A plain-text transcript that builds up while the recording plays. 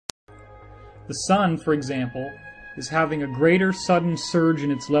The Sun, for example, is having a greater sudden surge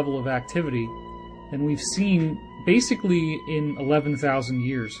in its level of activity than we've seen basically in 11,000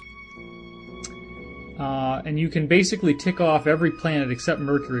 years. And you can basically tick off every planet except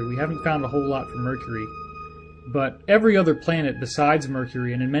Mercury. We haven't found a whole lot for Mercury. But every other planet besides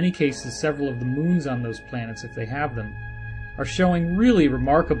Mercury, and in many cases several of the moons on those planets, if they have them, are showing really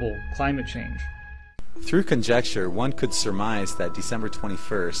remarkable climate change. Through conjecture, one could surmise that December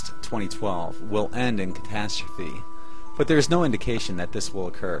 21st, 2012 will end in catastrophe, but there is no indication that this will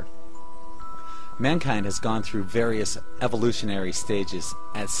occur. Mankind has gone through various evolutionary stages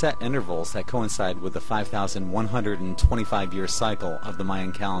at set intervals that coincide with the 5,125-year cycle of the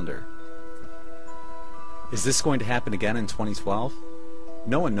Mayan calendar. Is this going to happen again in 2012?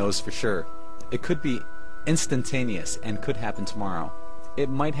 No one knows for sure. It could be instantaneous and could happen tomorrow. It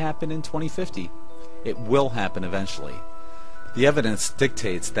might happen in 2050. It will happen eventually. The evidence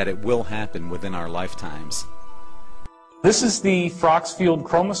dictates that it will happen within our lifetimes. This is the Froxfield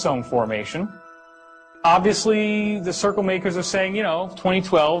chromosome formation. Obviously, the circle makers are saying,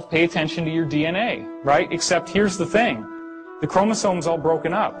 2012, pay attention to your DNA, right? Except here's the thing. The chromosome's all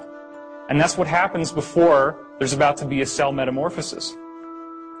broken up. And that's what happens before there's about to be a cell metamorphosis.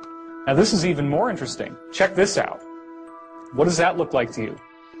 Now this is even more interesting. Check this out. What does that look like to you?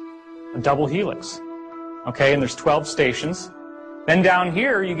 A double helix. Okay, and there's 12 stations. Then down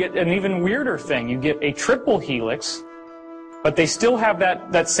here you get an even weirder thing. You get a triple helix, but they still have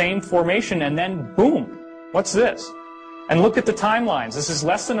that same formation, and then boom, what's this? And look at the timelines. This is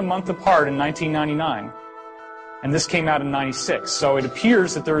less than a month apart in 1999. And this came out in 96. So it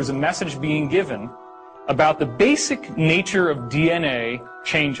appears that there is a message being given about the basic nature of DNA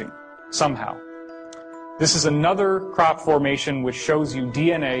changing somehow. This is another crop formation which shows you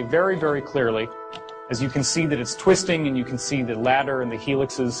DNA very, very clearly. As you can see that it's twisting, and you can see the ladder and the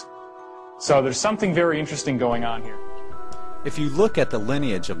helixes. So there's something very interesting going on here. If you look at the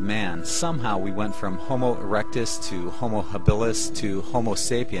lineage of man, somehow we went from Homo erectus to Homo habilis to Homo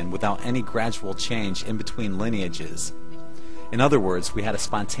sapien without any gradual change in between lineages. In other words, we had a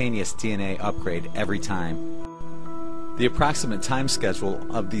spontaneous DNA upgrade every time. The approximate time schedule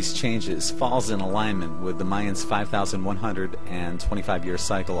of these changes falls in alignment with the Mayans' 5,125-year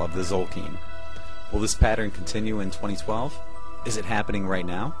cycle of the Zolkeen. Will this pattern continue in 2012? Is it happening right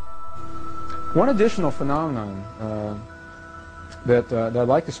now? One additional phenomenon that I'd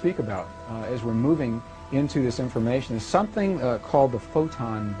like to speak about as we're moving into this information is something called the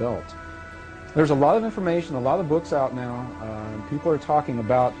photon belt. There's a lot of information, a lot of books out now. People are talking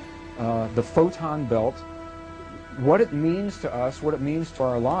about the photon belt, what it means to us, what it means to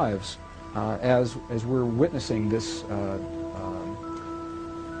our lives as we're witnessing this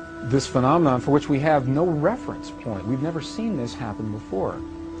this phenomenon for which we have no reference point. We've never seen this happen before.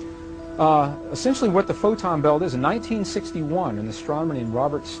 Essentially what the photon belt is, in 1961, an astronomer named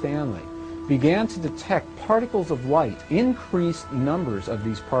Robert Stanley began to detect particles of light, increased numbers of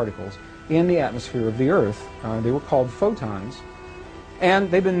these particles in the atmosphere of the Earth. They were called photons.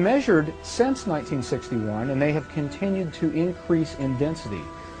 And they've been measured since 1961, and they have continued to increase in density.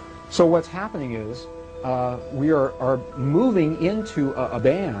 So what's happening is we are moving into a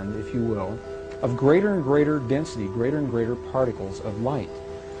band, if you will, of greater and greater density, greater and greater particles of light.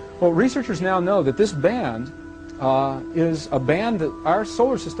 Well, researchers now know that this band is a band that our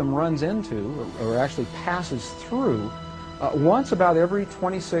solar system runs into, or actually passes through, once about every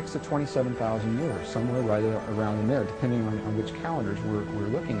 26 to 27,000 years, somewhere right around in there, depending on which calendars we're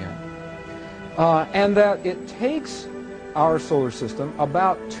looking at. And that it takes our solar system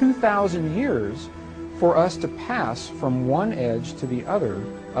about 2,000 years for us to pass from one edge to the other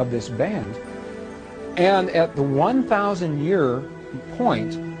of this band. And at the 1,000-year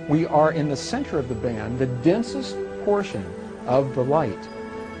point, we are in the center of the band, the densest portion of the light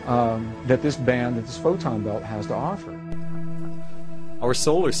that this band, that this photon belt has to offer. Our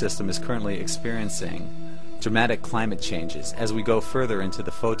solar system is currently experiencing dramatic climate changes as we go further into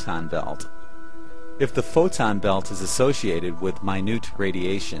the photon belt. If the photon belt is associated with minute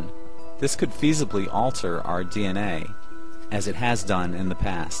radiation, this could feasibly alter our DNA, as it has done in the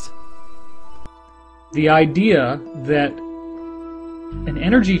past. The idea that an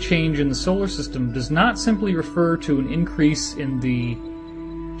energy change in the solar system does not simply refer to an increase in the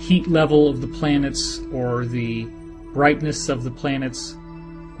heat level of the planets or the brightness of the planets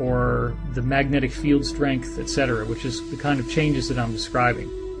or the magnetic field strength, etc., which is the kind of changes that I'm describing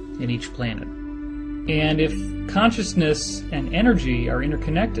in each planet. And if consciousness and energy are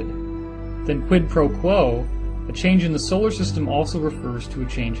interconnected, then quid pro quo, a change in the solar system also refers to a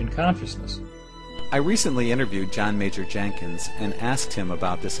change in consciousness. I recently interviewed John Major Jenkins and asked him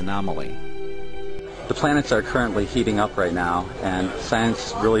about this anomaly. The planets are currently heating up right now, and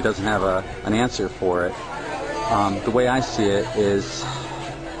science really doesn't have an answer for it. The way I see it is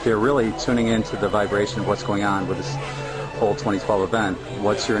they're really tuning into the vibration of what's going on with this whole 2012 event.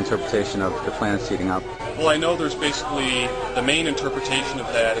 What's your interpretation of the planets heating up? Well, I know there's basically, the main interpretation of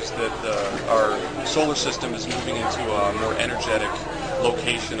that is that our solar system is moving into a more energetic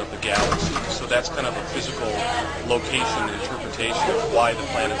location of the galaxy. So that's kind of a physical location interpretation of why the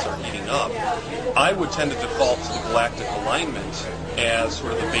planets are heating up. I would tend to default to the galactic alignment as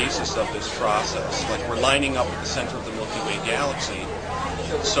sort of the basis of this process. Like we're lining up at the center of the Milky Way galaxy.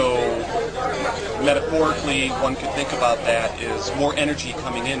 So metaphorically, one could think about that as more energy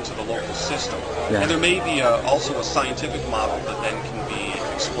coming into the local system. Yeah. And there may be also a scientific model that then can be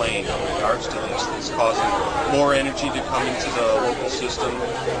explained in regards to this that's causing more energy to come into the local system,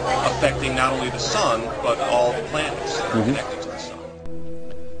 affecting not only the sun, but all the planets that are connected to the sun.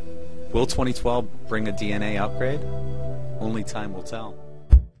 Will 2012 bring a DNA upgrade? Only time will tell.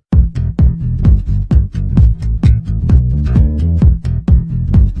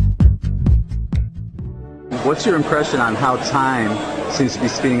 What's your impression on how time seems to be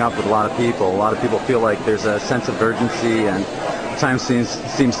speeding up with a lot of people? A lot of people feel like there's a sense of urgency and time seems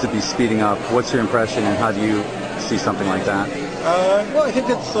to be speeding up. What's your impression and how do you see something like that? Well, I think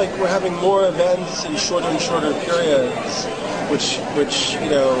it's like we're having more events in shorter and shorter periods, which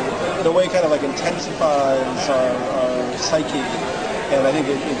you know, in a way kind of like intensifies our psyche. And I think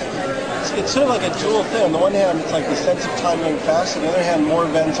it's sort of like a dual thing. On the one hand, it's like the sense of time going fast. On the other hand, more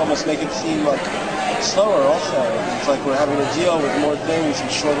events almost make it seem like slower also. It's like we're having to deal with more things in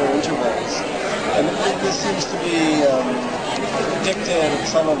shorter intervals. And this seems to be predicted in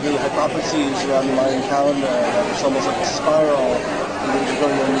some of the hypotheses around the Mayan calendar, that it's almost like a spiral. And we're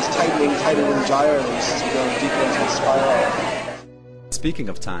going in these tightening gyres as we go deeper into the spiral. Speaking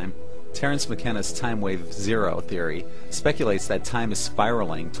of time, Terence McKenna's time wave zero theory speculates that time is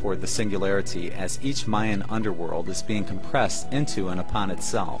spiraling toward the singularity as each Mayan underworld is being compressed into and upon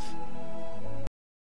itself.